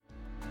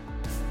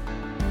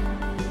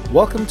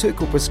Welcome to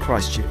Equippers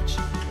Christchurch.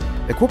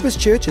 Equippers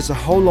Church is a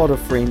whole lot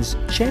of friends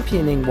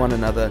championing one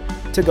another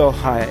to go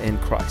higher in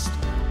Christ.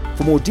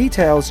 For more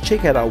details,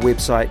 check out our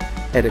website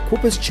at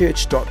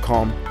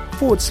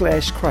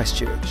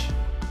equipperschurch.com/Christchurch.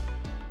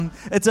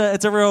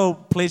 It's a real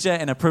pleasure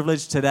and a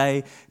privilege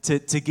today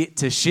to get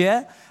to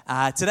share.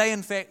 Today,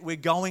 in fact, we're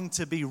going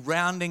to be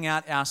rounding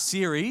out our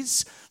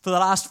series for the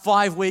last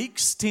 5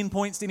 weeks. 10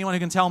 points to anyone who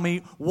can tell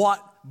me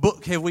what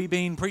book have we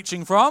been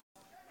preaching from?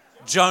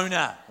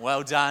 Jonah.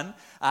 Well done.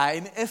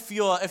 And if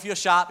you're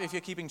sharp, if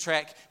you're keeping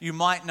track, you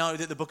might know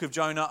that the book of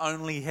Jonah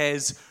only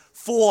has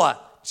 4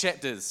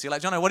 chapters. You're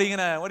like, Jonah, what are you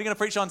gonna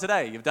preach on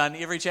today? You've done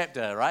every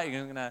chapter, right?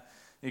 You're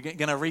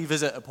gonna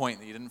revisit a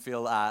point that you didn't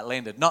feel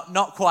landed.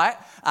 Not quite.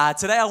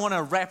 Today I want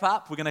to wrap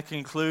up. We're going to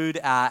conclude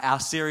our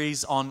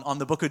series on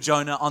the book of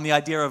Jonah, on the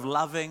idea of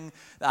loving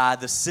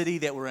the city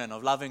that we're in,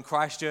 of loving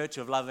Christchurch,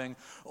 of loving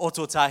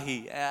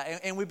Ototahi.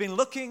 And we've been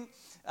looking,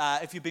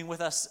 if you've been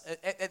with us,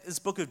 at this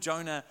book of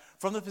Jonah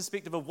from the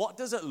perspective of what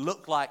does it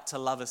look like to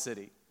love a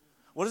city?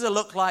 What does it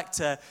look like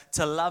to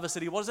love a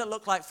city? What does it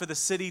look like for the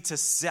city to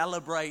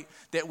celebrate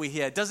that we're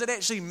here? Does it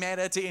actually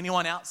matter to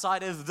anyone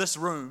outside of this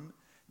room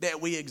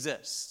that we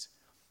exist?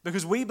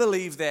 Because we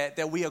believe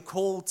that we are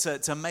called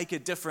to make a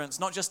difference,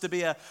 not just to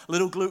be a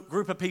little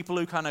group of people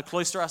who kind of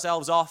cloister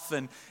ourselves off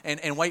and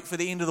wait for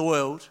the end of the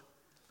world,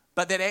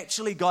 but that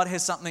actually God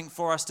has something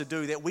for us to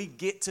do, that we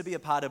get to be a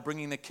part of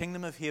bringing the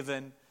kingdom of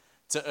heaven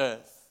to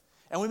earth.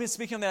 And we've been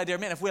speaking on the idea,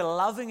 man, if we're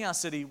loving our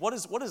city, what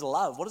is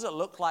love? What does it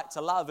look like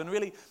to love? And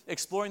really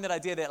exploring that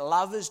idea that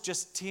love is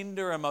just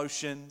tender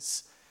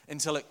emotions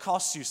until it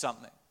costs you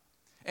something.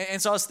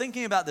 And so I was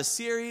thinking about the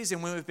series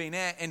and where we've been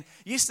at. And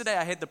yesterday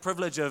I had the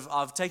privilege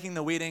of taking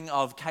the wedding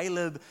of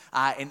Caleb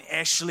and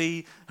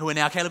Ashley, who are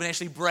now Caleb and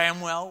Ashley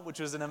Bramwell, which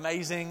was an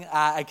amazing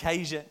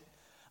occasion.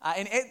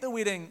 And at the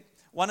wedding,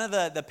 one of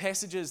the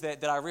passages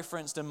that I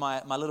referenced in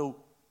my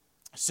little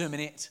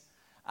sermonette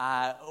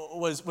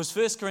was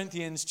 1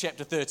 Corinthians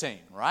chapter 13,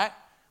 right?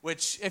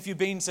 Which if you've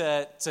been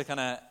to kind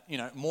of,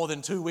 more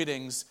than 2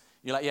 weddings,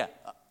 you're like, yeah,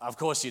 of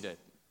course you did,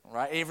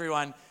 right?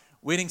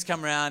 Weddings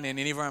come around and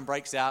then everyone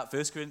breaks out.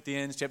 1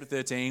 Corinthians chapter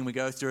 13, we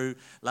go through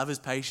love is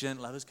patient,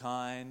 love is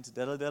kind,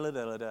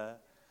 da-da-da-da-da-da.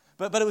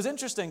 But it was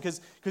interesting because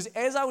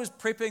as I was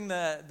prepping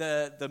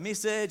the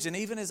message and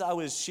even as I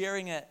was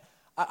sharing it,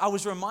 I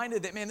was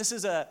reminded that, man, this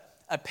is a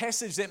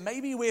passage that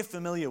maybe we're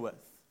familiar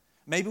with.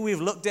 Maybe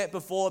we've looked at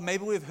before,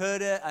 maybe we've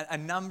heard it a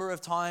number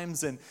of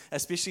times, and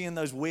especially in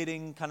those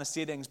wedding kind of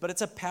settings, but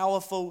it's a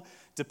powerful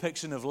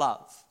depiction of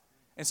love.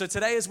 And so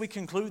today, as we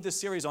conclude this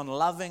series on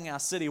loving our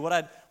city, what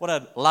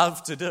I'd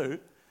love to do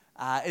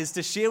is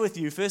to share with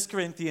you 1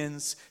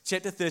 Corinthians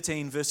chapter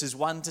 13, verses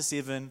 1 to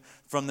 7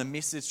 from the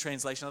Message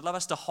translation. I'd love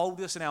us to hold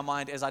this in our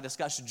mind as I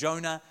discuss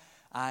Jonah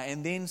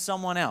and then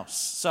someone else.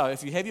 So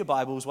if you have your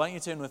Bibles, why don't you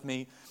turn with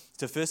me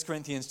to 1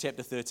 Corinthians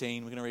chapter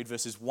 13. We're going to read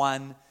verses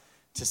 1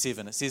 to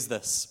 7. It says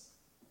this: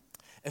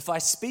 "If I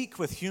speak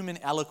with human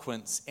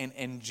eloquence and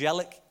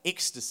angelic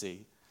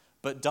ecstasy,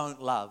 but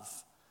don't love,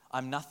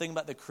 I'm nothing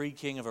but the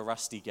creaking of a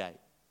rusty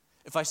gate.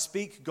 If I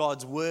speak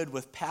God's word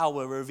with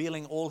power,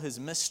 revealing all his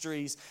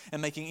mysteries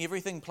and making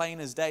everything plain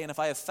as day, and if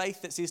I have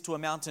faith that says to a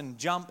mountain,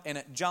 jump, and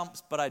it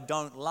jumps, but I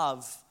don't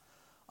love,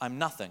 I'm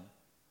nothing.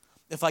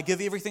 If I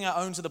give everything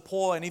I own to the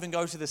poor and even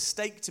go to the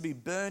stake to be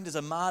burned as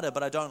a martyr,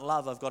 but I don't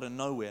love, I've got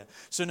nowhere.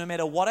 So no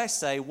matter what I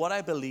say, what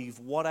I believe,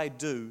 what I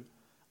do,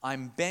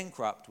 I'm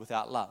bankrupt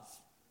without love.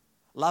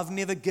 Love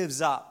never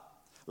gives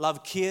up.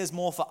 Love cares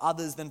more for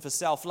others than for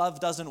self. Love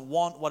doesn't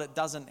want what it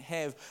doesn't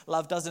have.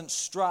 Love doesn't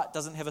strut,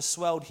 doesn't have a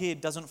swelled head,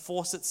 doesn't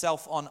force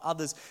itself on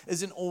others,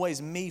 isn't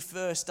always me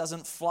first,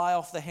 doesn't fly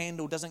off the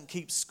handle, doesn't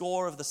keep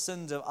score of the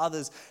sins of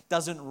others,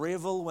 doesn't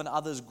revel when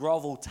others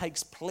grovel,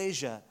 takes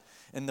pleasure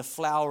in the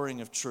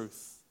flowering of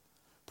truth,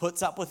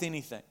 puts up with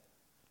anything,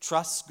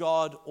 trusts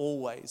God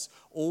always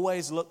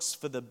looks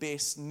for the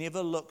best,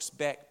 never looks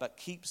back, but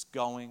keeps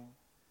going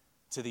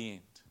to the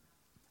end."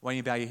 Why don't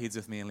you bow your heads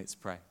with me and let's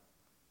pray.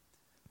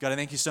 God, I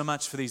thank you so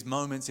much for these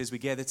moments as we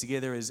gather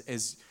together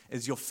as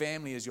your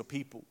family, as your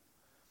people.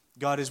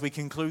 God, as we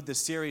conclude this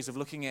series of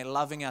looking at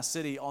loving our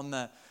city on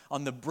the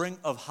brink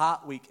of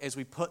Heart Week, as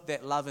we put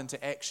that love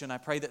into action, I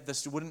pray that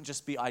this wouldn't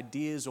just be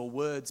ideas or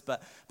words,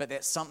 but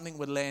that something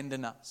would land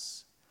in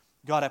us.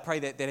 God, I pray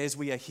that as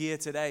we are here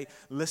today,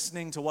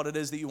 listening to what it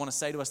is that you want to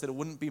say to us, that it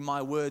wouldn't be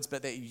my words,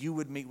 but that you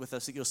would meet with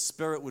us, that your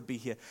spirit would be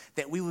here,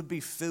 that we would be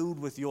filled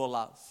with your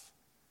love.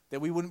 That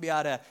we wouldn't be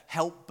able to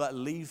help but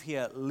leave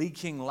here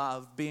leaking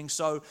love, being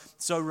so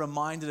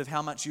reminded of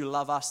how much you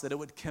love us that it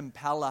would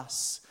compel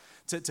us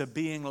to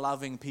being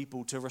loving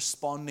people, to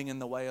responding in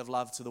the way of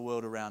love to the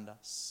world around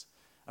us.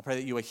 I pray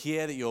that you are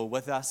here, that you're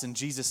with us. In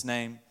Jesus'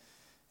 name,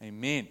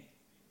 amen.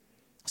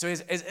 So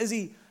as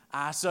Izzy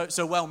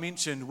so well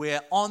mentioned,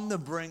 we're on the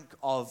brink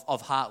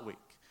of Heart Week.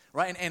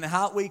 right? And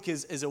Heart Week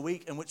is a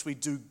week in which we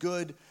do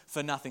good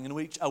for nothing,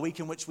 and a week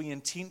in which we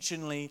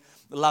intentionally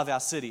love our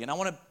city. And I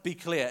want to be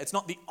clear, it's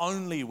not the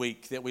only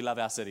week that we love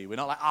our city. We're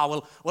not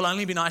like, we'll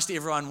only be nice to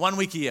everyone 1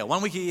 week a year.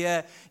 1 week a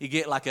year, you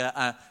get like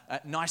a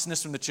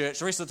niceness from the church.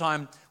 The rest of the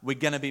time, we're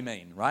going to be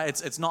mean, right?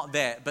 It's not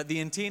that. But the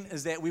intent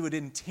is that we would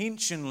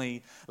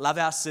intentionally love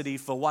our city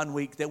for 1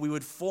 week, that we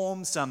would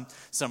form some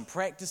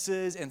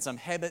practices and some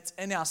habits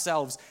in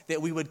ourselves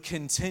that we would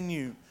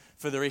continue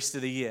for the rest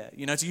of the year.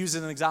 You know, to use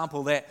as an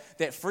example,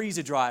 that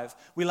freezer drive,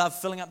 we love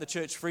filling up the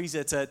church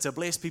freezer to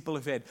bless people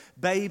who've had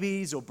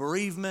babies or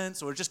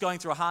bereavements or just going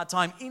through a hard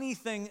time,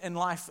 anything in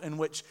life in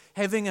which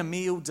having a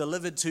meal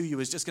delivered to you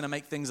is just going to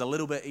make things a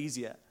little bit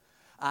easier.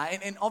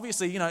 And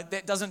obviously, you know,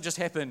 that doesn't just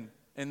happen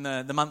in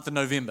the month of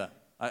November.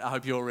 I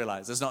hope you all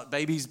realize. It's not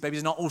babies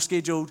are not all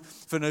scheduled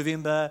for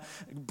November.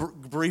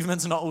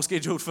 Bereavements are not all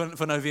scheduled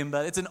for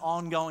November. It's an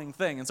ongoing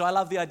thing. And so I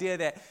love the idea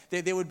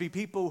that there would be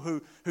people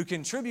who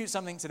contribute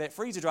something to that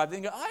freezer drive.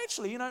 Then go,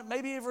 actually, you know,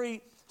 maybe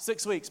every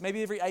 6 weeks,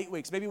 maybe every 8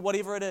 weeks, maybe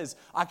whatever it is,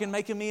 I can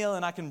make a meal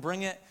and I can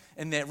bring it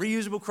in that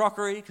reusable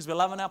crockery because we're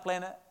loving our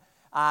planet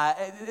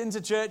into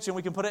church, and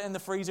we can put it in the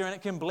freezer and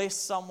it can bless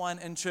someone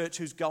in church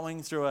who's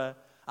going through a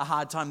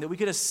hard time, that we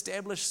could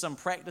establish some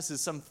practices,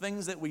 some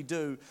things that we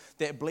do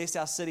that bless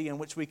our city in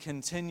which we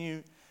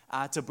continue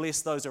to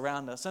bless those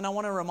around us. And I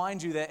want to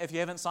remind you that if you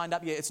haven't signed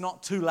up yet, it's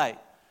not too late,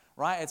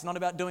 right? It's not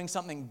about doing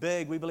something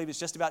big. We believe it's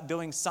just about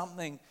doing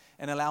something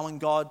and allowing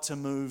God to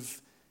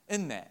move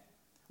in that.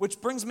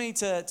 Which brings me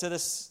to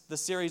this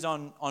series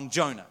on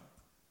Jonah,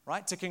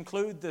 right? To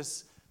conclude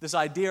this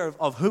idea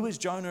of who is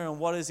Jonah and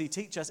what does he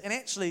teach us. And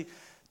actually,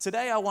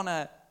 today I want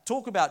to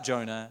talk about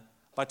Jonah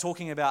by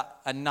talking about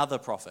another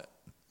prophet,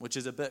 which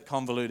is a bit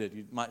convoluted.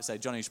 You might say,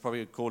 Johnny, you should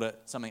probably have called it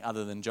something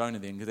other than Jonah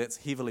then, because that's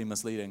heavily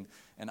misleading,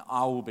 and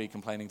I will be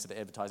complaining to the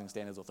Advertising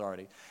Standards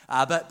Authority.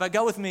 But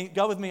go with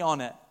me on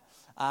it.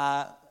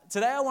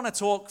 Today I want to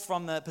talk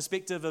from the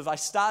perspective of, I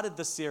started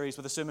this series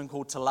with a sermon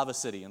called To Love a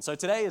City. And so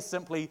today is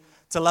simply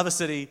To Love a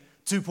City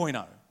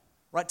 2.0,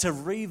 right? To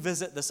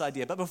revisit this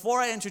idea. But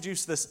before I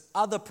introduce this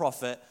other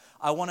prophet,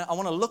 I want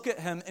to look at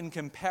him in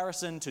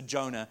comparison to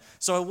Jonah.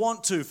 So I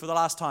want to, for the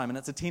last time, and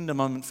it's a tender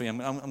moment for you,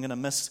 I'm going to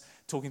miss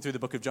talking through the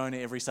book of Jonah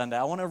every Sunday.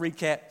 I want to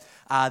recap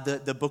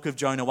the book of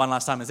Jonah one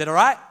last time. Is that all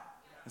right?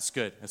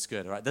 Yeah. It's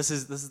good. All right. This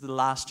is the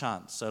last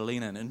chance. So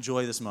lean in,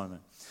 enjoy this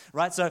moment.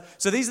 Right. So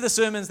these are the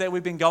sermons that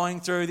we've been going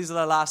through. These are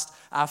the last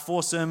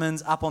 4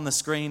 sermons up on the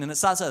screen, and it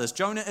starts like this: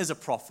 Jonah is a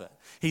prophet.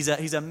 He's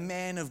a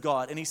man of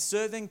God, and he's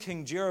serving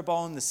King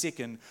Jeroboam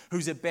II,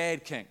 who's a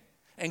bad king.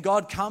 And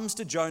God comes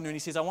to Jonah and he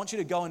says, I want you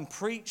to go and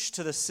preach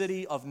to the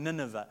city of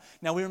Nineveh.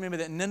 Now we remember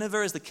that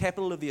Nineveh is the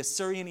capital of the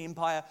Assyrian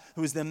Empire,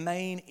 who is the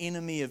main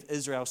enemy of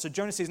Israel. So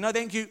Jonah says, no,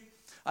 thank you.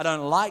 I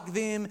don't like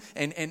them.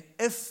 And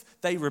if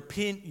they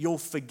repent, you'll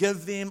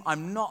forgive them.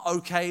 I'm not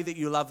okay that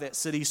you love that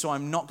city, so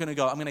I'm not going to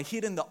go. I'm going to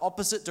head in the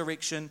opposite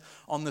direction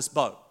on this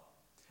boat.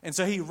 And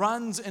so he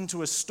runs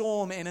into a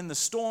storm, and in the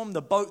storm,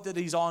 the boat that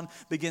he's on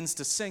begins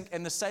to sink,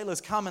 and the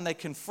sailors come and they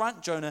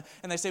confront Jonah,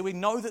 and they say, we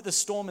know that the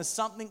storm has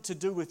something to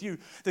do with you.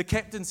 The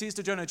captain says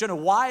to Jonah,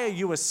 why are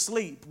you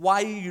asleep?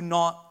 Why are you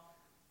not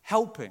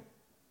helping?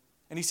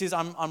 And he says,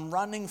 I'm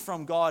running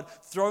from God,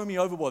 throw me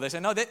overboard. They say,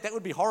 no, that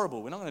would be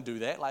horrible. We're not going to do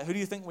that. Like, who do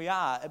you think we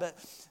are? But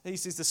he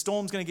says, the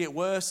storm's going to get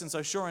worse. And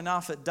so sure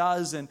enough, it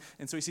does. And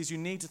so he says, you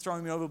need to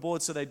throw me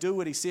overboard. So they do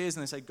what he says.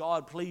 And they say,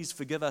 God, please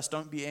forgive us.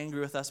 Don't be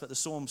angry with us. But the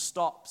storm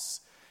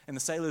stops. And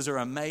the sailors are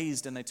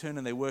amazed, and they turn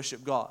and they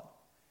worship God.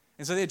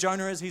 And so there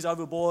Jonah is. He's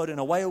overboard, and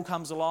a whale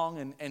comes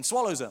along and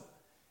swallows him.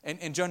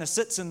 And Jonah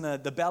sits in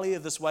the belly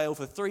of this whale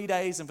for 3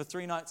 days and for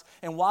 3 nights.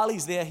 And while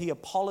he's there, he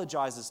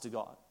apologizes to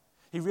God.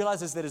 He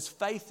realizes that his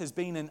faith has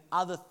been in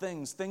other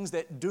things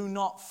that do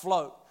not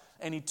float.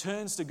 And he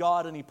turns to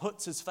God and he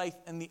puts his faith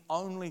in the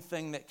only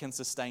thing that can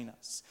sustain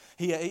us.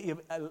 He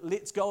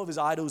lets go of his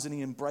idols and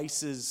he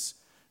embraces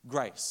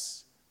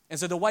grace. And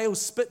so the whale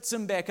spits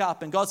him back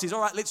up, and God says,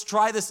 all right, let's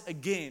try this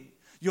again.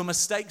 Your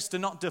mistakes do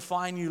not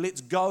define you. Let's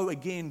go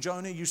again.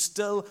 Jonah, you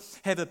still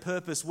have a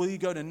purpose. Will you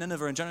go to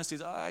Nineveh? And Jonah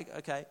says, oh,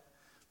 okay.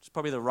 It's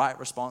probably the right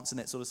response in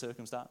that sort of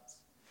circumstance.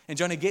 And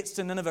Jonah gets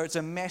to Nineveh. It's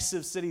a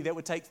massive city that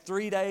would take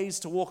 3 days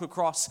to walk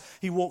across.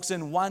 He walks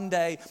in 1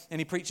 day and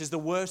he preaches the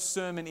worst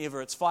sermon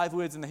ever. It's 5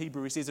 words in the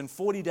Hebrew. He says, in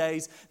 40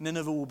 days,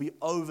 Nineveh will be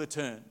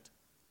overturned.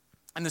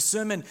 And the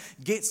sermon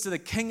gets to the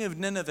king of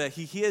Nineveh.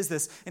 He hears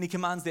this and he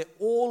commands that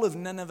all of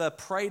Nineveh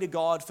pray to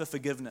God for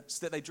forgiveness,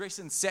 that they dress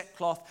in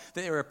sackcloth,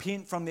 that they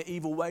repent from their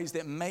evil ways,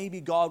 that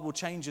maybe God will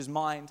change his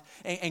mind.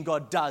 And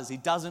God does. He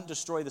doesn't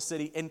destroy the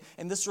city.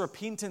 And this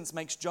repentance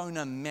makes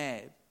Jonah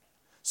mad.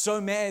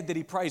 So mad that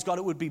he prays, God,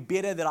 it would be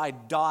better that I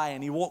die.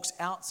 And he walks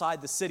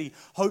outside the city,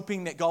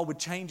 hoping that God would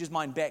change his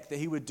mind back, that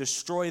he would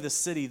destroy the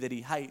city that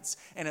he hates.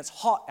 And it's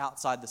hot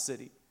outside the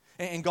city.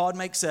 And God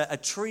makes a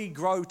tree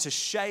grow to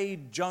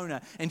shade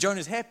Jonah. And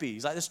Jonah's happy.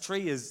 He's like, this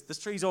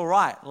tree's all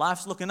right.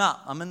 Life's looking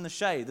up. I'm in the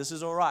shade. This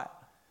is all right.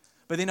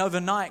 But then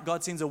overnight,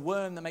 God sends a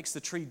worm that makes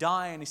the tree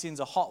die, and he sends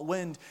a hot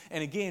wind.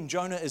 And again,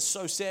 Jonah is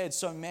so sad,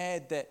 so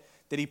mad that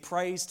he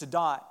prays to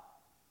die.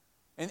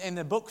 And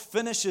the book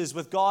finishes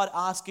with God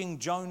asking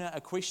Jonah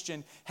a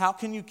question: how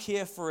can you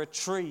care for a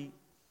tree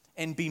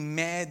and be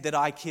mad that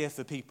I care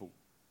for people?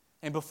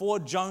 And before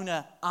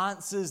Jonah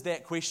answers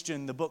that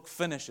question, the book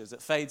finishes.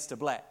 It fades to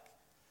black.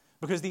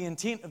 Because the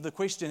intent of the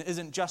question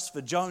isn't just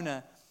for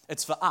Jonah,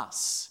 it's for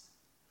us.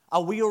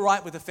 Are we all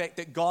right with the fact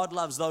that God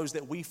loves those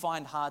that we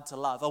find hard to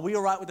love? Are we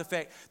all right with the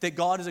fact that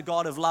God is a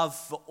God of love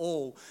for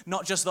all?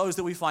 Not just those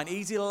that we find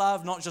easy to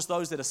love, not just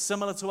those that are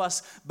similar to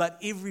us, but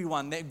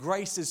everyone. That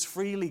grace is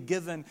freely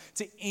given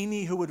to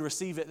any who would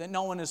receive it. That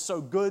no one is so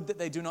good that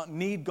they do not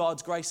need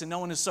God's grace, and no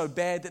one is so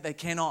bad that they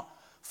cannot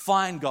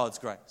find God's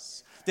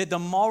grace. That the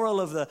moral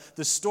of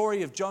the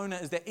story of Jonah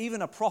is that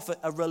even a prophet,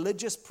 a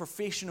religious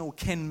professional,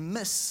 can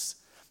miss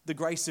the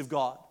grace of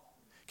God,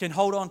 can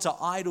hold on to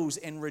idols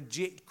and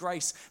reject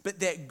grace,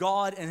 but that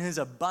God in His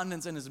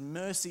abundance and His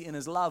mercy and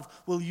His love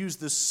will use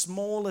the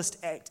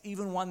smallest act,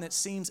 even one that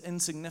seems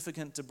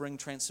insignificant, to bring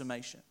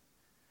transformation.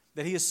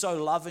 That He is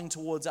so loving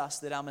towards us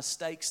that our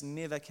mistakes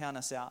never count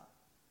us out.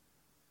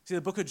 See, the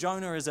book of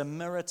Jonah is a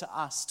mirror to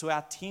us, to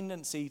our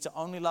tendency to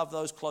only love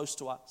those close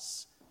to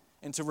us,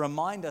 and to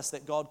remind us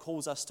that God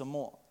calls us to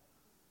more.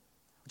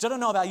 Which I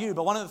don't know about you,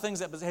 but one of the things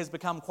that has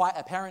become quite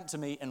apparent to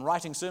me in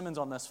writing sermons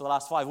on this for the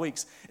last 5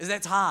 weeks is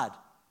that's hard.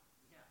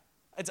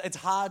 It's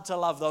hard to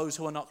love those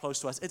who are not close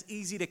to us. It's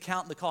easy to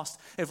count the cost.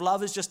 If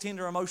love is just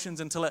tender emotions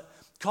until it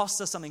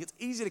costs us something, it's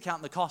easy to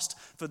count the cost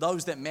for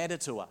those that matter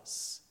to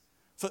us.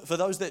 For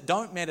those that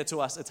don't matter to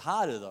us, it's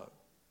harder though.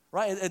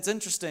 Right? It's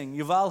interesting.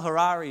 Yuval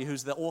Harari,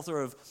 who's the author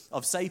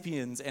of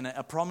Sapiens and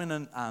a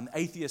prominent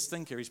atheist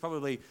thinker, he's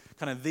probably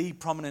kind of the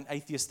prominent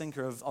atheist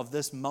thinker of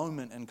this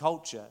moment in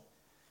culture.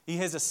 He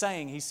has a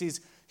saying. He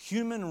says,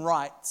 human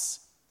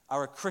rights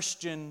are a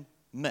Christian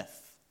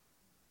myth.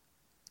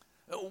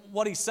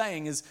 What he's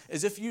saying is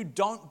if you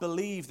don't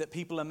believe that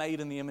people are made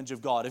in the image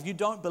of God, if you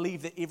don't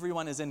believe that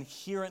everyone is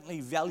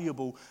inherently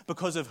valuable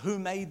because of who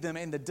made them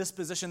and the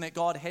disposition that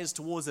God has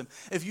towards them,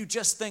 if you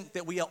just think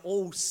that we are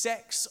all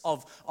sacks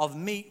of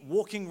meat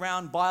walking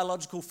around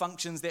biological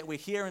functions, that we're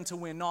here until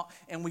we're not,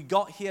 and we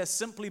got here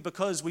simply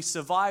because we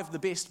survived the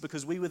best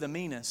because we were the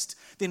meanest,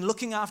 then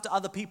looking after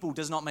other people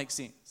does not make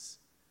sense.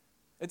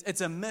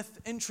 It's a myth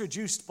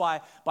introduced by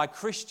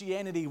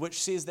Christianity,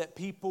 which says that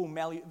people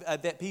matter,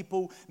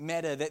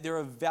 that they're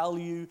of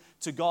value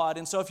to God.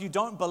 And so if you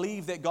don't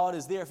believe that God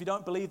is there, if you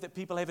don't believe that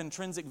people have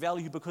intrinsic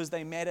value because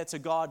they matter to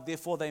God,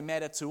 therefore they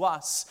matter to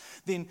us,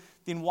 then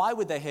why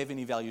would they have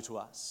any value to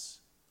us?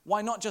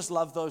 Why not just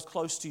love those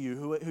close to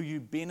you who you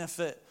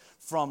benefit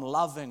from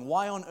loving?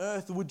 Why on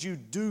earth would you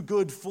do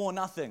good for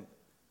nothing?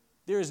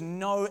 There is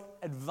no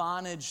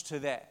advantage to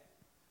that.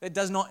 That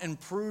does not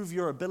improve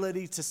your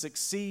ability to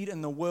succeed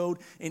in the world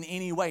in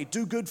any way.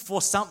 Do good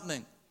for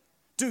something.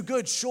 Do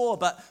good, sure,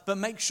 but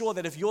make sure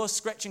that if you're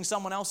scratching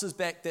someone else's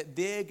back, that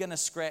they're going to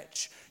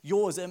scratch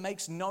yours. It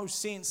makes no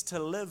sense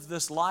to live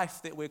this life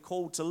that we're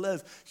called to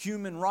live.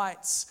 Human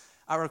rights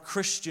are a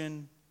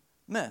Christian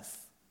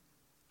myth.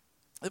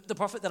 The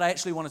prophet that I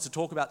actually wanted to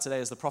talk about today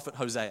is the prophet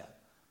Hosea.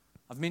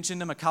 I've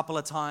mentioned him a couple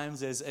of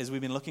times as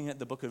we've been looking at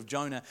the book of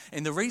Jonah.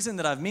 And the reason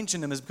that I've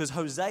mentioned him is because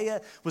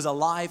Hosea was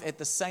alive at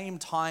the same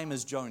time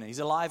as Jonah. He's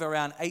alive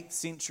around 8th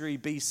century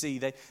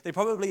BC. They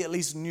probably at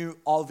least knew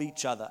of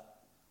each other.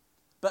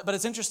 But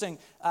it's interesting.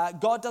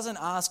 God doesn't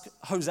ask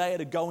Hosea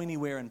to go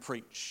anywhere and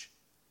preach.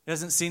 He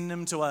doesn't send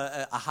him to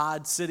a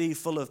hard city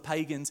full of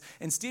pagans.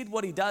 Instead,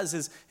 what he does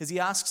is he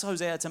asks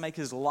Hosea to make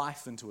his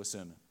life into a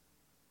sermon,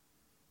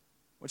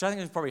 which I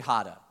think is probably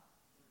harder.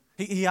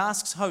 He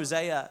asks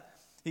Hosea...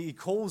 He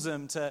calls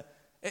him to,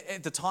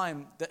 at the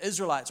time, the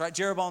Israelites, right?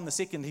 Jeroboam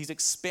II, he's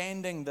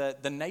expanding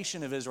the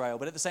nation of Israel,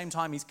 but at the same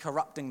time, he's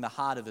corrupting the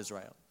heart of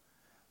Israel.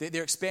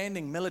 They're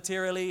expanding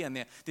militarily and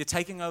they're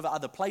taking over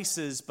other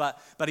places, but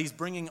he's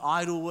bringing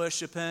idol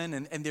worship in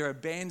and they're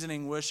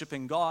abandoning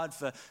worshiping God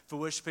for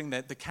worshiping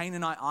the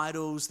Canaanite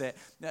idols that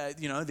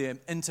they're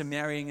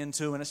intermarrying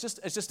into, and it's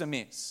just a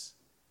mess.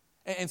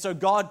 And so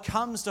God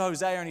comes to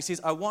Hosea and he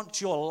says, I want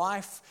your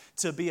life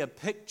to be a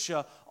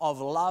picture of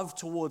love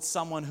towards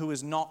someone who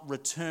is not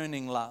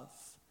returning love.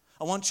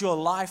 I want your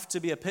life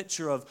to be a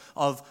picture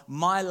of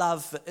my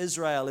love for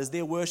Israel as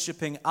they're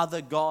worshiping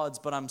other gods,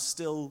 but I'm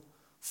still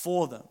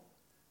for them.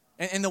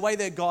 And the way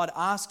that God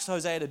asks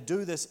Hosea to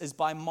do this is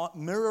by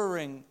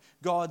mirroring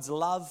God's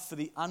love for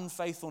the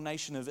unfaithful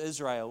nation of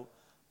Israel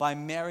by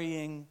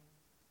marrying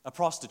a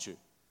prostitute.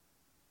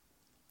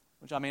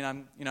 Which, I mean,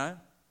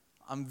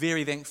 I'm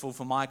very thankful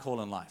for my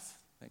call in life.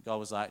 That God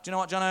was like, do you know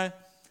what, Jono?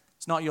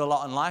 It's not your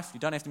lot in life. You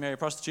don't have to marry a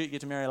prostitute. You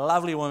get to marry a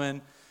lovely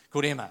woman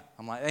called Emma.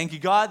 I'm like, thank you,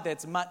 God.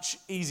 That's much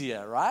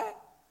easier, right?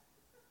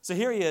 So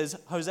here he is.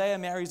 Hosea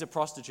marries a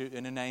prostitute,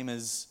 and her name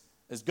is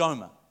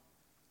Gomer.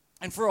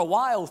 And for a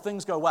while,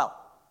 things go well.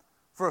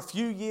 For a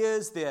few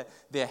years,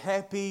 they're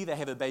happy. They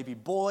have a baby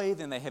boy.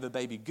 Then they have a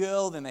baby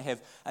girl. Then they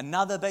have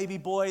another baby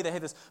boy. They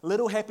have this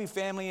little happy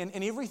family,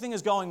 and everything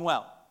is going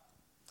well.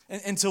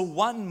 Until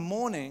one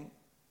morning,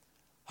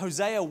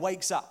 Hosea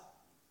wakes up.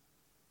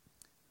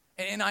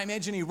 And I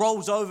imagine he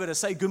rolls over to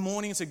say good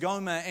morning to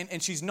Gomer,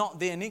 and she's not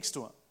there next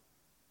to him.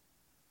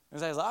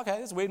 Hosea's like, okay,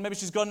 that's weird. Maybe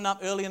she's gotten up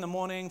early in the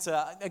morning.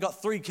 They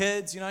got 3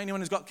 kids. Anyone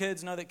who's got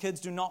kids know that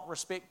kids do not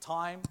respect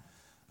time,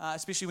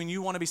 especially when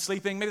you want to be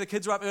sleeping. Maybe the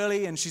kids are up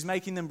early and she's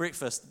making them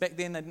breakfast. Back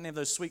then, they didn't have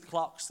those sweet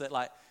clocks that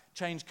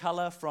change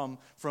color from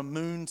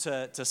moon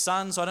to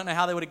sun. So I don't know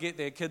how they would get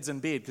their kids in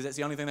bed because that's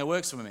the only thing that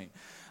works for me.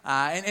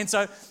 And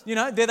so,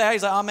 there they are.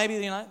 He's like,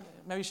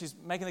 maybe she's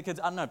making the kids,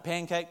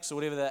 pancakes or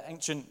whatever the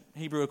ancient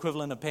Hebrew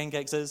equivalent of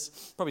pancakes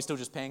is. Probably still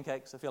just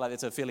pancakes. I feel like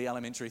that's a fairly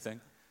elementary thing.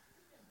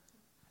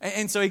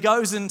 And so he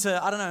goes into,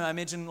 I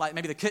imagine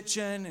maybe the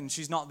kitchen and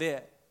she's not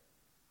there.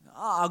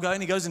 I'll go,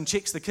 and he goes and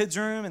checks the kids'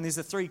 room and there's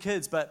the 3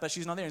 kids, but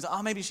she's not there. He's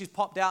like, maybe she's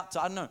popped out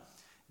to,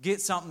 get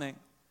something.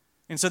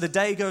 And so the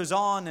day goes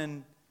on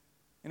and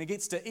it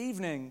gets to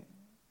evening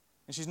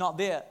and she's not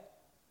there.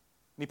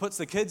 And he puts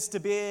the kids to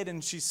bed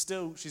and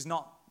she's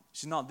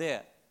not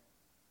there.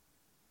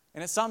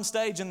 And at some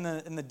stage in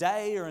the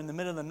day or in the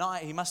middle of the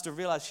night, he must have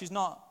realized she's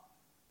not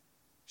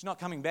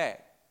coming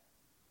back.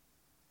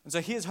 And so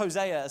here's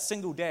Hosea, a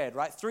single dad,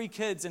 right? 3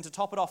 kids, and to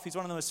top it off, he's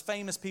one of the most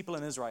famous people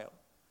in Israel.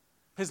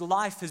 His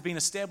life has been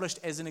established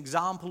as an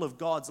example of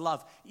God's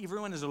love.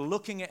 Everyone is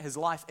looking at his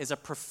life as a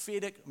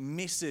prophetic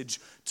message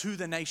to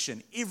the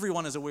nation.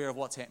 Everyone is aware of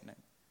what's happening.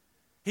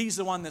 He's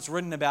the one that's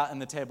written about in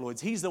the tabloids.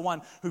 He's the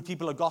one who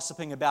people are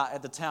gossiping about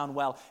at the town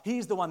well.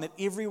 He's the one that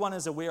everyone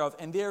is aware of.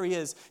 And there he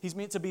is. He's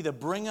meant to be the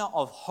bringer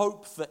of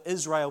hope for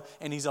Israel.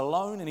 And he's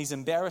alone and he's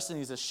embarrassed and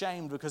he's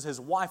ashamed because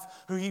his wife,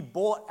 who he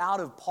bought out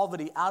of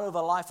poverty, out of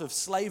a life of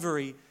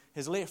slavery,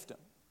 has left him.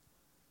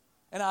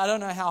 And I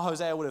don't know how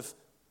Hosea would have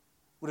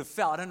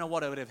felt. I don't know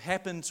what would have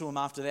happened to him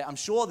after that. I'm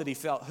sure that he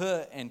felt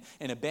hurt and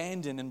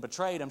abandoned and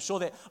betrayed. I'm sure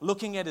that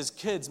looking at his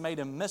kids made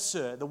him miss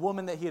her. The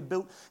woman that he had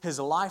built his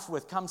life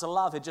with, come to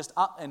love, had just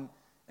up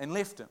and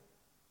left him.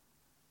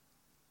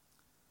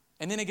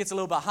 And then it gets a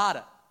little bit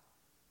harder.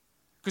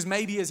 Because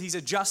maybe as he's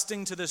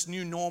adjusting to this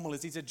new normal,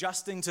 as he's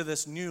adjusting to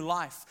this new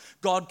life,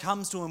 God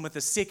comes to him with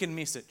a second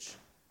message.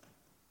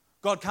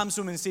 God comes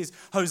to him and says,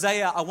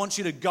 Hosea, I want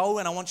you to go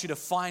and I want you to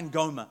find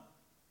Gomer.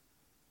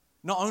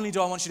 Not only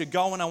do I want you to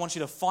go and I want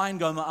you to find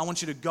Gomer, I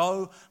want you to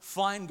go,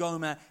 find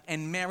Gomer,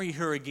 and marry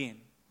her again.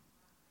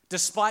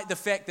 Despite the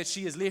fact that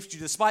she has left you,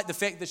 despite the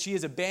fact that she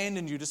has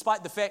abandoned you,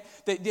 despite the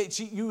fact that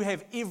you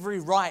have every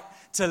right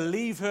to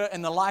leave her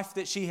in the life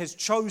that she has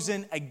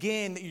chosen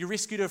again, that you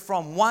rescued her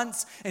from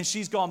once and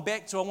she's gone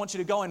back to, I want you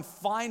to go and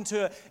find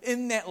her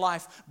in that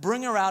life,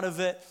 bring her out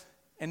of it,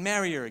 and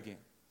marry her again.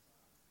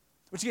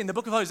 Which again, the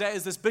book of Hosea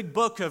is this big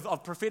book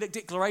of prophetic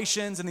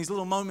declarations and these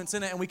little moments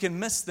in it, and we can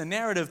miss the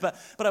narrative. But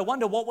I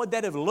wonder, what would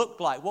that have looked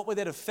like? What would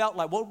that have felt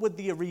like? What would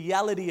the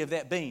reality of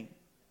that been?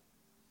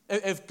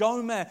 If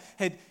Gomer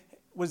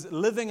was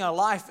living a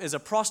life as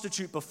a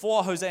prostitute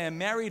before Hosea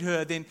married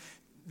her, then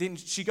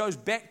she goes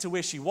back to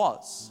where she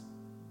was.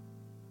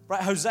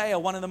 Right? Hosea,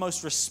 one of the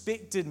most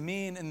respected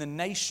men in the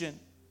nation,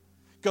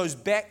 goes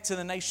back to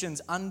the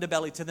nation's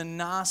underbelly, to the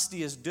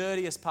nastiest,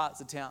 dirtiest parts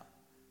of town.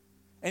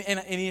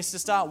 And he has to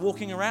start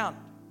walking around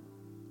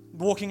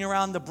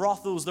the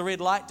brothels, the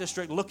red light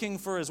district, looking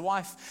for his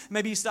wife.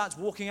 Maybe he starts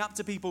walking up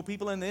to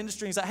people in the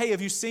industry, and he's like, hey,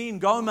 have you seen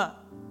Gomer?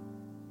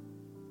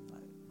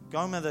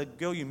 Gomer, the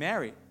girl you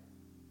married?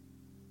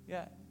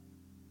 Yeah.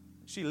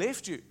 She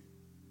left you.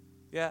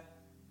 Yeah.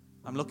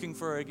 I'm looking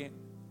for her again.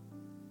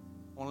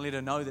 I want to let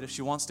her know that if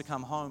she wants to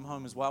come home,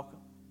 home is welcome.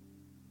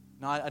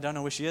 No, I don't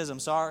know where she is.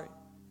 I'm sorry.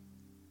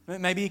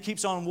 Maybe he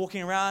keeps on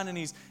walking around and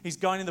he's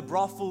going to the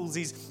brothels.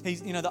 He's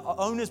the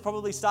owners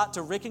probably start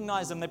to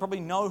recognize him. They probably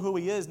know who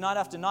he is. Night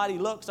after night he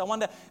looks. I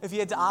wonder if he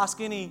had to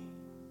ask any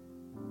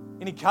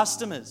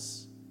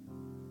customers.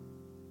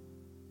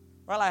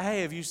 Right, like,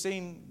 hey, have you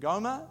seen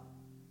Gomer?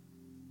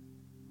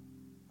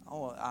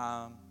 Oh,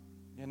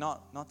 yeah,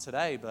 not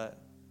today, but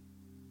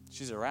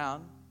she's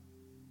around.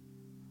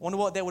 I wonder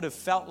what that would have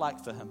felt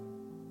like for him.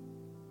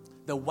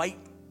 The weight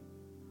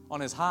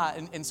on his heart.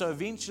 And so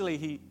eventually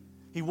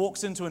he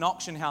walks into an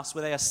auction house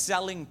where they are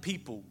selling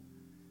people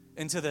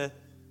into the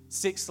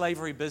sex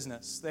slavery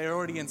business. They're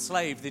already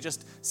enslaved. They're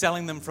just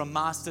selling them from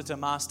master to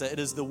master. It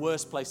is the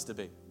worst place to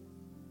be.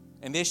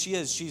 And there she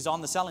is. She's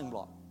on the selling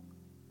block.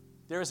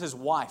 There is his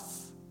wife,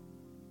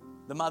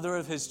 the mother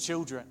of his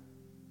children,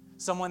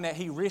 someone that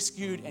he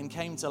rescued and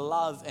came to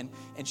love,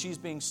 and she's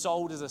being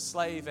sold as a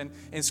slave.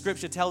 And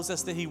Scripture tells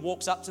us that he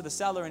walks up to the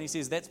seller and he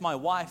says, that's my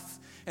wife.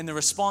 And the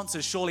response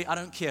is, surely I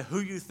don't care who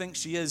you think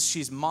she is.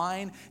 She's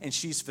mine and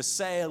she's for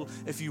sale.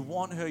 If you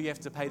want her, you have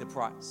to pay the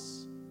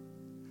price.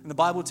 And the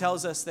Bible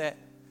tells us that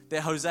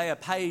Hosea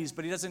pays,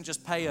 but he doesn't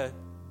just pay a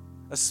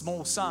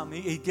small sum.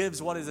 He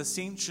gives what is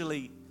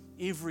essentially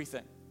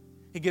everything.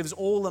 He gives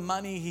all the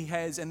money he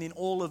has and then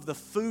all of the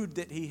food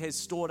that he has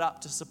stored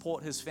up to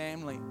support his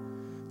family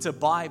to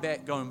buy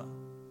back Gomer.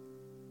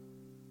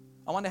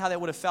 I wonder how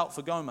that would have felt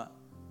for Gomer.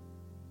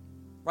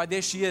 Right,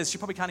 there she is. She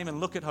probably can't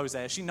even look at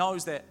Hosea. She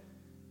knows that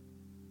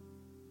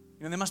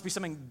there must be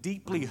something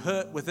deeply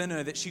hurt within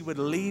her that she would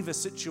leave a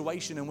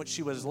situation in which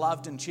she was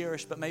loved and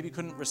cherished, but maybe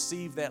couldn't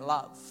receive that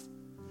love,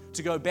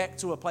 to go back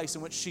to a place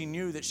in which she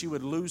knew that she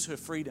would lose her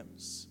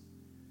freedoms,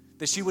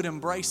 that she would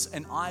embrace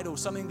an idol,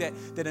 something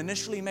that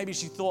initially maybe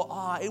she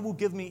thought, it will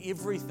give me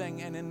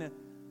everything. And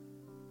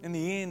in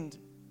the end,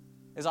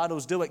 as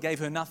idols do, it gave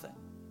her nothing.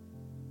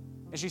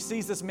 And she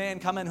sees this man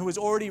come in who has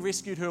already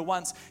rescued her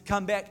once,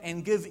 come back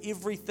and give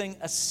everything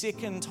a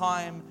second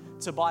time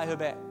to buy her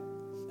back,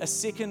 a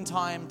second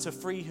time to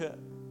free her.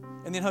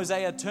 And then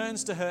Hosea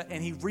turns to her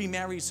and he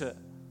remarries her.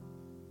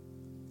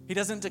 He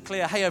doesn't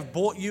declare, hey, I've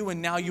bought you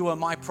and now you are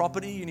my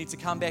property. You need to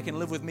come back and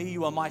live with me.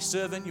 You are my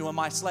servant. You are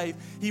my slave.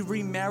 He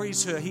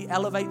remarries her. He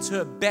elevates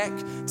her back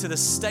to the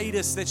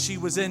status that she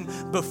was in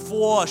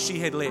before she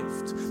had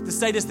left. The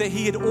status that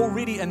he had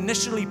already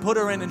initially put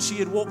her in and she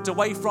had walked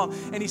away from.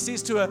 And he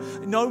says to her,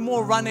 no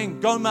more running.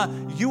 Gomer,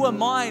 you are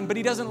mine. But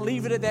he doesn't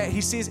leave it at that. He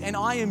says, and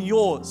I am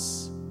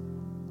yours.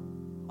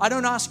 I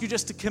don't ask you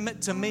just to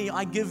commit to me.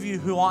 I give you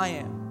who I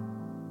am.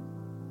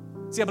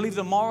 See, I believe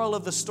the moral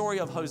of the story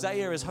of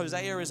Hosea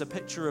is a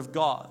picture of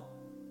God.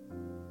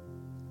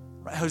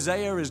 Right?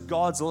 Hosea is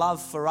God's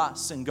love for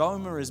us, and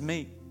Gomer is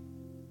me.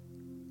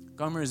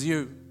 Gomer is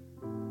you.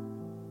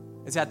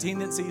 It's our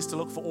tendencies to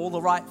look for all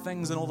the right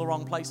things in all the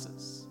wrong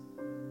places,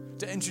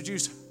 to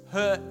introduce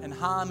hurt and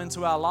harm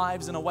into our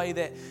lives in a way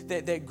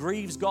that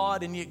grieves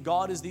God, and yet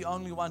God is the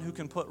only one who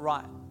can put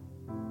right.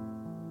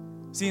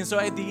 See, and so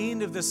at the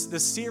end of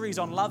this series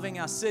on loving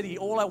our city,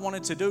 all I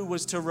wanted to do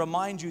was to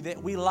remind you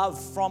that we love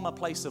from a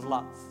place of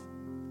love.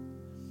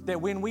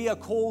 That when we are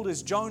called,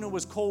 as Jonah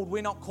was called,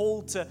 we're not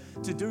called to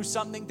do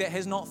something that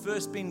has not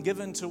first been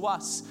given to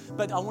us.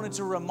 But I wanted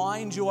to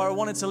remind you, or I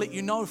wanted to let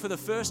you know for the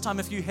first time,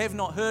 if you have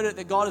not heard it,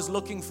 that God is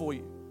looking for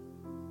you.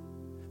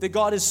 That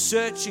God is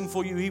searching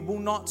for you. He will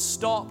not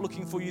stop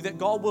looking for you. That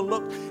God will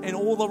look in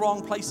all the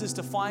wrong places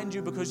to find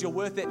you because you're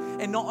worth it.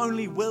 And not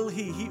only will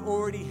He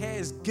already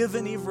has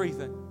given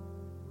everything.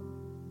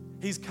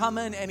 He's come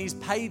in and He's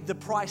paid the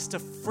price to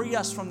free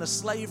us from the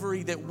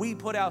slavery that we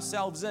put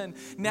ourselves in.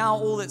 Now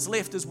all that's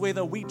left is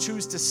whether we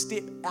choose to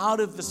step out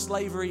of the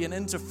slavery and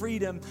into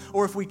freedom,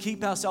 or if we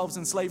keep ourselves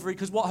in slavery.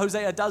 Because what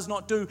Hosea does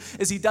not do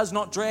is he does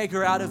not drag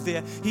her out of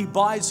there. He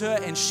buys her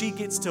and she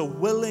gets to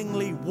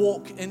willingly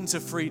walk into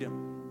freedom.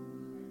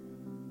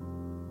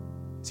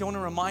 So I want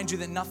to remind you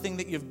that nothing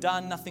that you've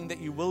done, nothing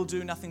that you will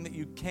do, nothing that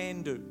you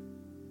can do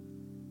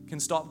can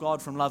stop God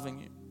from loving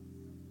you.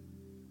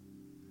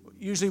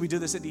 Usually we do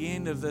this at the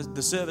end of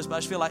the service, but I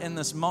just feel like in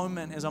this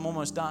moment, as I'm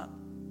almost done,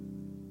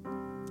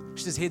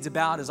 just his head's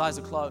bowed, his eyes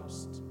are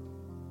closed.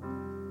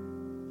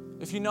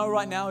 If you know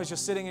right now as you're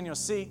sitting in your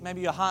seat, maybe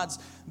your heart's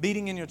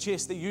beating in your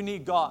chest, that you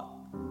need God.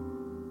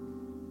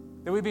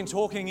 That we've been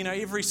talking,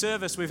 every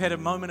service we've had a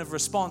moment of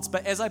response.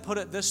 But as I put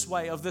it this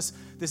way, of this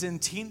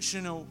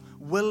intentional,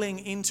 willing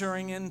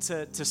entering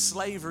into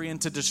slavery,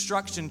 into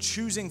destruction,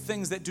 choosing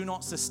things that do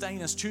not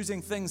sustain us,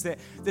 choosing things that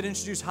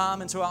introduce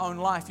harm into our own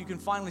life, you can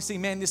finally see,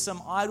 man, there's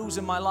some idols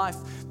in my life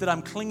that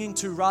I'm clinging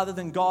to rather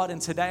than God,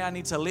 and today I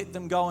need to let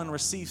them go and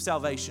receive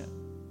salvation.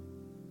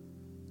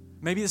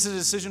 Maybe this is a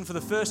decision for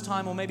the first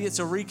time, or maybe it's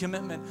a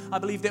recommitment. I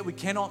believe that we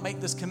cannot make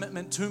this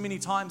commitment too many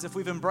times if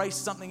we've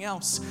embraced something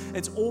else.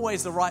 It's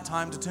always the right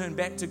time to turn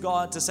back to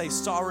God, to say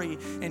sorry,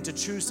 and to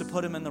choose to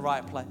put Him in the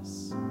right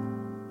place.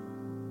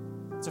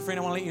 So friend,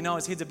 I want to let you know,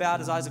 his head's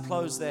bowed, his eyes are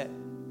closed, that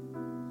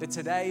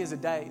today is a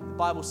day. The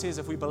Bible says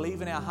if we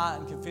believe in our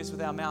heart and confess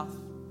with our mouth,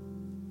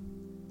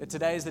 that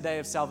today is the day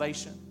of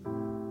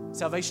salvation.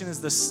 Salvation is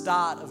the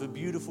start of a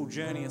beautiful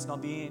journey. It's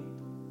not the end.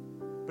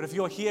 But if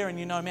you're here and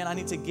you know, man, I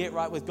need to get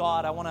right with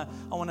God. I want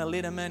to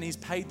let Him in. He's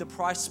paid the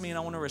price for me and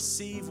I want to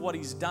receive what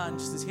He's done.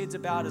 Just his head's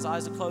bowed, his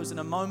eyes are closed. In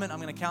a moment, I'm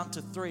going to count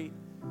to 3.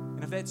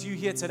 And if that's you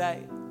here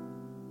today,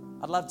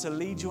 I'd love to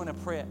lead you in a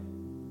prayer.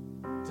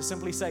 To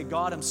simply say,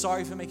 God, I'm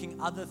sorry for making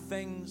other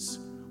things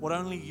what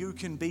only You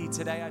can be.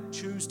 Today, I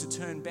choose to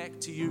turn back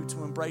to You,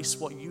 to embrace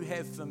what You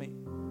have for me,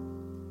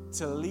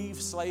 to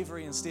leave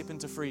slavery and step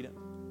into freedom.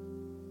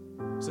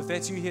 So if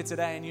that's you here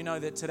today and you know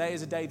that today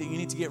is a day that you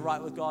need to get right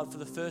with God for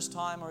the first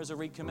time or as a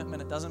recommitment,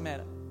 it doesn't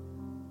matter.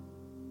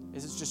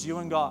 Is it's just you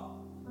and God.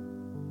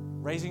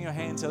 Raising your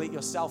hand to let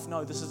yourself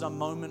know this is a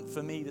moment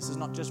for me. This is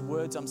not just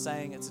words I'm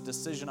saying, it's a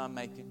decision I'm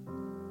making.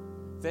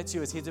 If that's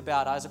you, his heads are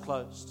bowed, eyes are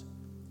closed.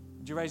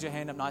 Would you raise your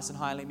hand up nice and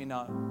high and let me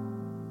know?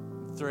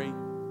 3,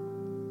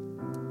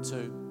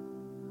 2,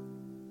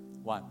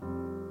 1.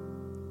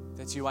 If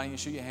that's you, why don't you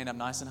shoot your hand up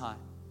nice and high?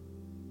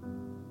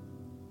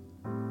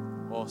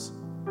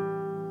 Awesome.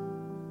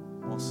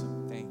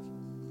 Awesome, thank you.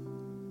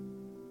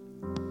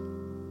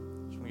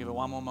 Just want to give it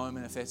one more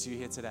moment if that's you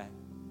here today.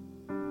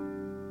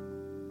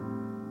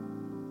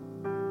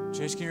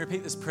 Church, can you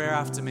repeat this prayer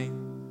after me?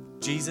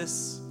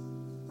 Jesus,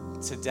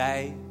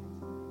 today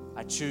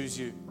I choose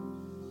You.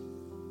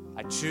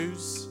 I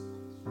choose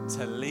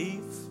to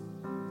leave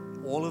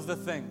all of the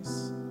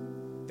things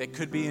that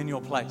could be in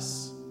Your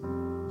place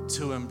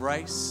to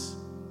embrace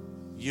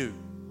You.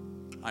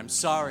 I'm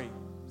sorry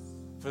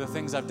for the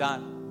things I've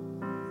done,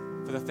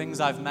 for the things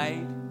I've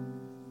made,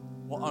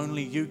 what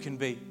only You can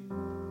be.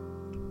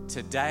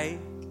 Today,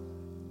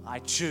 I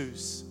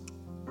choose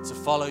to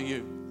follow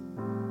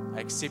You. I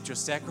accept Your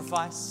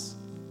sacrifice.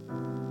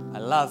 I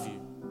love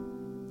You.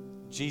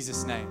 In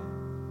Jesus' name,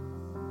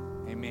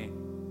 Amen.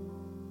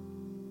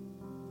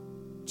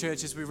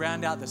 Church, as we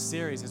round out this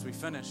series, as we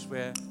finish,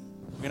 we're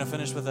going to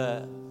finish with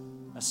a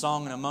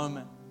song in a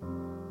moment.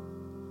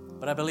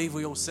 But I believe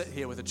we all sit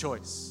here with a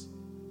choice.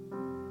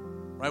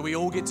 Right? We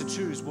all get to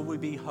choose. Will we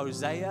be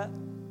Hosea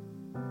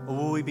or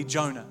will we be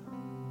Jonah?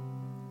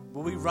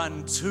 Will we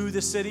run to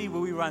the city? Will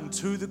we run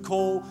to the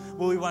call?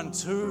 Will we run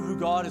to who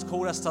God has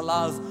called us to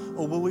love?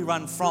 Or will we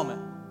run from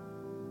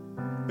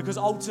it? Because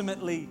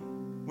ultimately,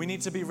 we need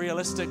to be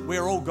realistic.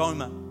 We're all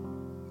Gomer.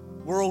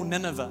 We're all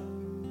Nineveh.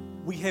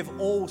 We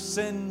have all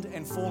sinned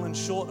and fallen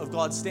short of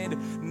God's standard.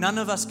 None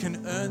of us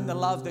can earn the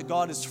love that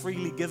God has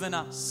freely given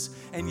us.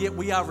 And yet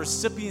we are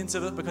recipients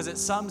of it because at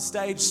some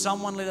stage,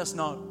 someone let us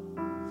know.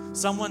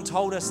 Someone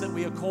told us that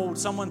we are called.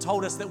 Someone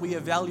told us that we are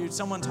valued.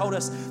 Someone told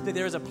us that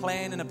there is a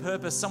plan and a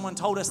purpose. Someone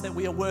told us that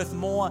we are worth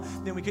more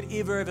than we could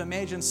ever have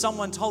imagined.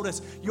 Someone told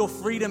us your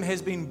freedom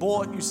has been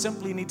bought. You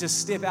simply need to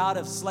step out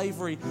of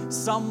slavery.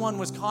 Someone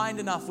was kind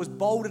enough, was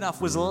bold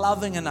enough, was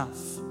loving enough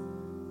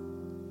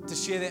to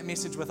share that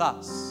message with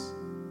us.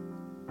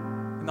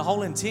 And the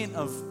whole intent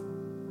of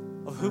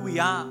who we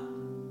are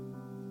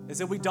is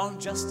that we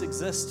don't just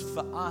exist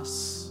for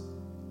us,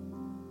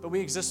 but we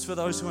exist for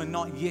those who are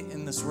not yet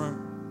in this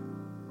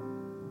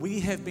room. We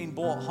have been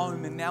brought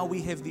home, and now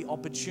we have the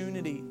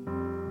opportunity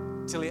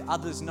to let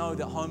others know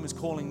that home is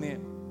calling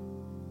them.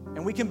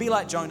 And we can be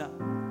like Jonah.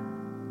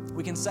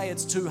 We can say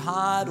it's too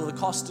hard or the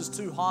cost is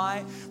too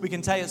high. We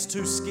can say it's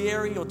too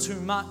scary or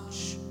too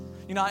much.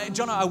 You know,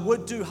 Jonah, I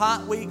would do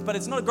Heart Week, but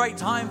it's not a great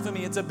time for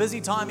me. It's a busy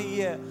time of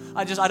year.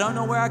 I don't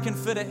know where I can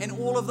fit it. And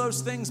all of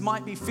those things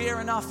might be fair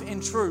enough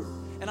and true.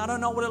 And I don't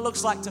know what it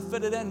looks like to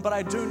fit it in, but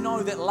I do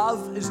know that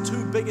love is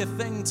too big a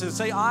thing to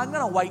say, I'm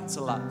going to wait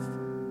to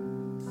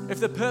love. If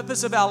the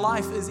purpose of our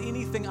life is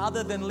anything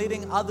other than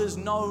letting others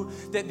know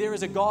that there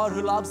is a God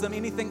who loves them,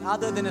 anything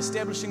other than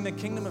establishing the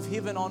kingdom of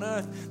heaven on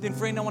earth, then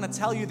friend, I want to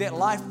tell you that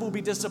life will be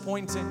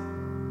disappointing.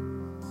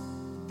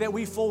 That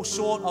we fall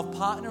short of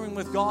partnering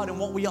with God and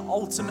what we are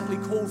ultimately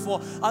called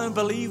for. I don't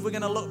believe we're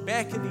going to look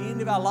back at the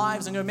end of our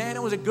lives and go, man,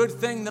 it was a good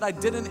thing that I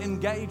didn't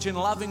engage in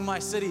loving my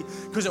city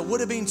because it would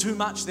have been too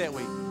much that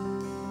week.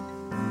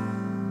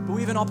 But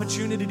we have an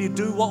opportunity to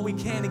do what we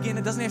can. Again,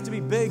 it doesn't have to be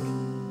big.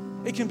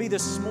 It can be the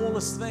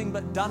smallest thing,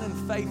 but done in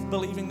faith,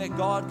 believing that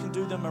God can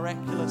do the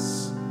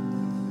miraculous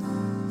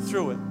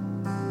through it.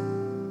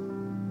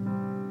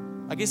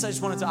 I guess I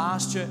just wanted to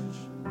ask, church,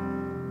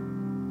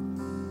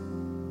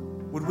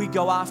 would we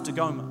go after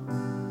Gomer?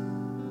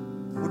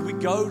 Would we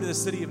go to the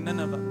city of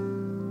Nineveh?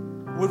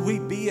 Would we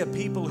be a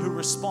people who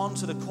respond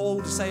to the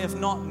call to say, if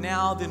not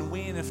now, then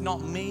when? If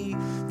not me,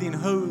 then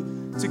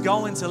who? To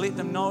go and to let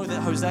them know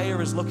that Hosea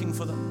is looking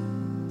for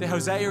them. That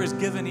Hosea is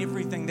given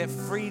everything, that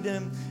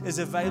freedom is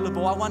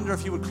available. I wonder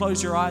if you would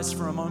close your eyes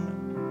for a moment.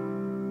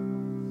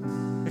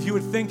 If you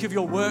would think of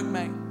your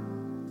workmate,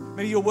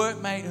 maybe your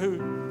workmate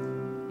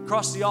who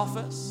across the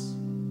office,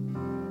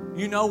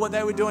 you know what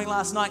they were doing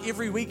last night.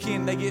 Every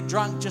weekend they get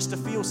drunk just to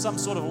feel some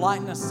sort of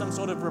lightness, some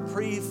sort of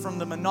reprieve from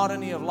the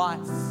monotony of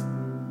life.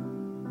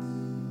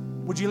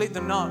 Would you let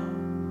them know?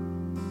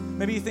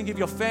 Maybe you think of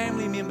your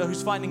family member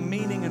who's finding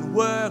meaning in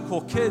work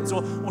or kids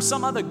or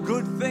some other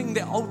good thing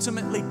that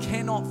ultimately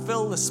cannot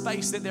fill the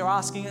space that they're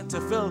asking it to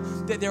fill,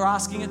 that they're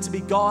asking it to be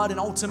God, and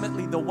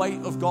ultimately the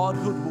weight of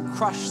Godhood will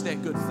crush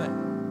that good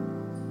thing.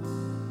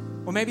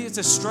 Or maybe it's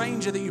a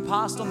stranger that you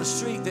passed on the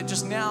street that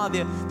just now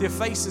their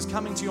face is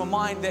coming to your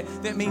mind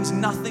that means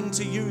nothing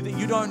to you, that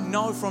you don't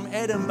know from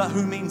Adam, but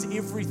who means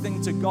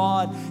everything to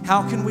God.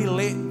 How can we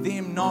let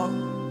them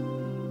know?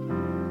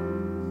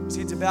 His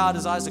heads are bowed,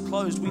 his eyes are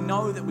closed. We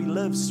know that we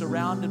live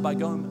surrounded by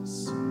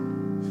Gomers,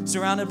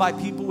 surrounded by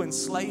people in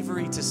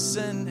slavery to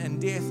sin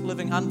and death,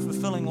 living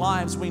unfulfilling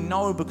lives. We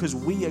know because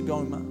we are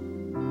Gomer.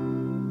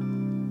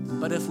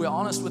 But if we're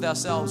honest with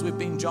ourselves, we've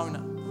been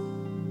Jonah,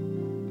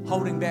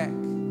 holding back,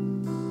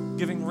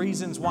 giving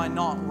reasons why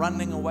not,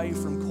 running away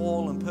from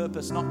call and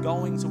purpose, not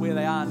going to where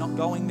they are, not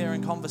going there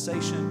in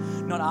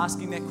conversation, not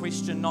asking that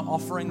question, not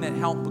offering that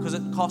help because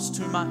it cost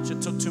too much,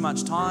 it took too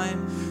much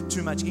time,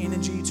 too much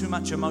energy, too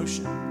much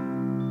emotion.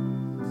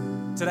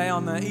 Today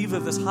on the eve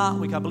of this Heart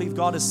Week, I believe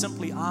God is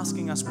simply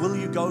asking us, will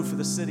you go for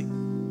the city?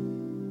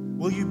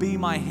 Will you be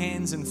my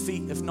hands and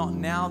feet? If not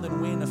now,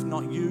 then when? If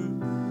not you,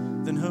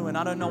 then who? And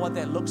I don't know what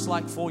that looks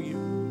like for you,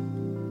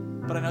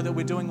 but I know that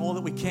we're doing all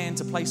that we can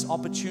to place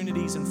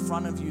opportunities in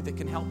front of you that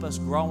can help us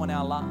grow in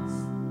our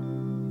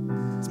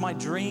love. It's my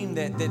dream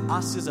that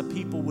us as a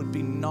people would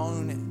be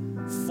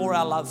known for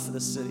our love for the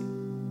city.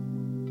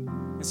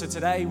 And so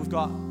today we've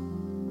got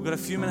a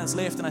few minutes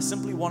left, and I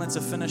simply wanted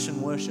to finish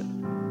in worship.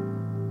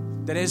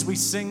 That as we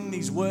sing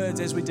these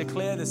words, as we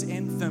declare this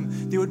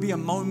anthem, there would be a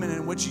moment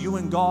in which you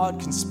and God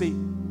can speak,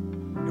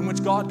 in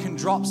which God can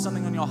drop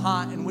something on your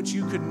heart, in which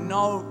you could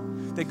know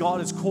that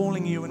God is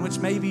calling you, in which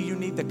maybe you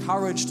need the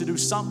courage to do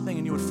something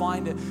and you would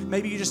find it.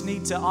 Maybe you just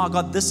need to,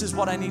 God, this is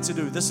what I need to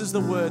do. This is the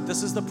word.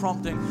 This is the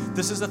prompting.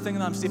 This is the thing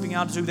that I'm stepping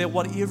out to do. That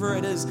whatever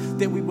it is,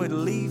 that we would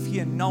leave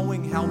here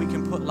knowing how we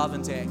can put love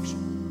into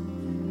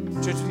action.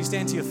 Church, would you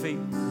stand to your feet?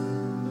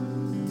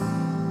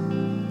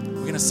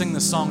 We're going to sing the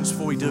songs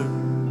before we do.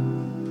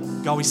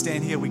 God, we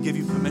stand here. We give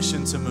you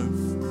permission to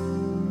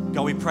move.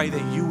 God, we pray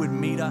that you would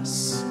meet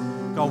us.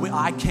 God,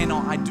 I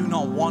do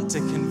not want to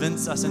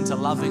convince us into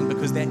loving,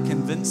 because that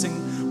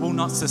convincing will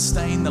not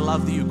sustain the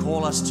love that you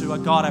call us to.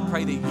 God, I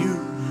pray that you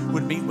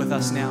would meet with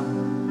us now.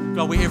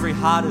 God, where every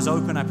heart is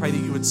open, I pray that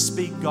you would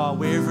speak, God.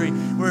 Where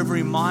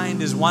every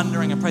mind is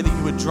wondering, I pray that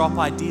you would drop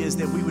ideas,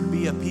 that we would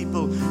be a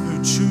people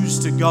who choose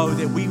to go,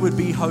 that we would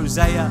be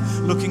Hosea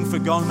looking for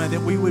Gomer,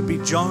 that we would be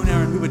Jonah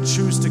and we would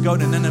choose to go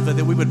to Nineveh,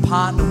 that we would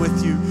partner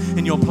with you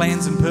in your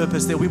plans and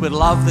purpose, that we would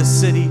love the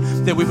city,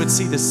 that we would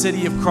see the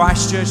city of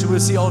Christchurch, that we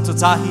would see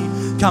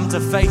Ōtautahi come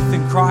to faith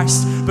in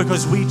Christ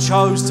because we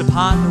chose to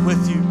partner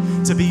with you,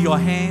 to be your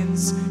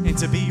hands and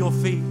to be your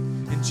feet.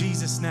 In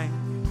Jesus' name.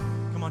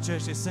 Come on,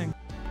 church, let's sing.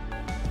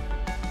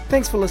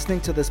 Thanks for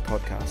listening to this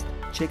podcast.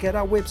 Check out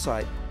our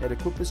website at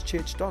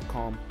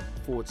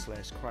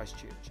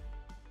equipuschurch.com/Christchurch.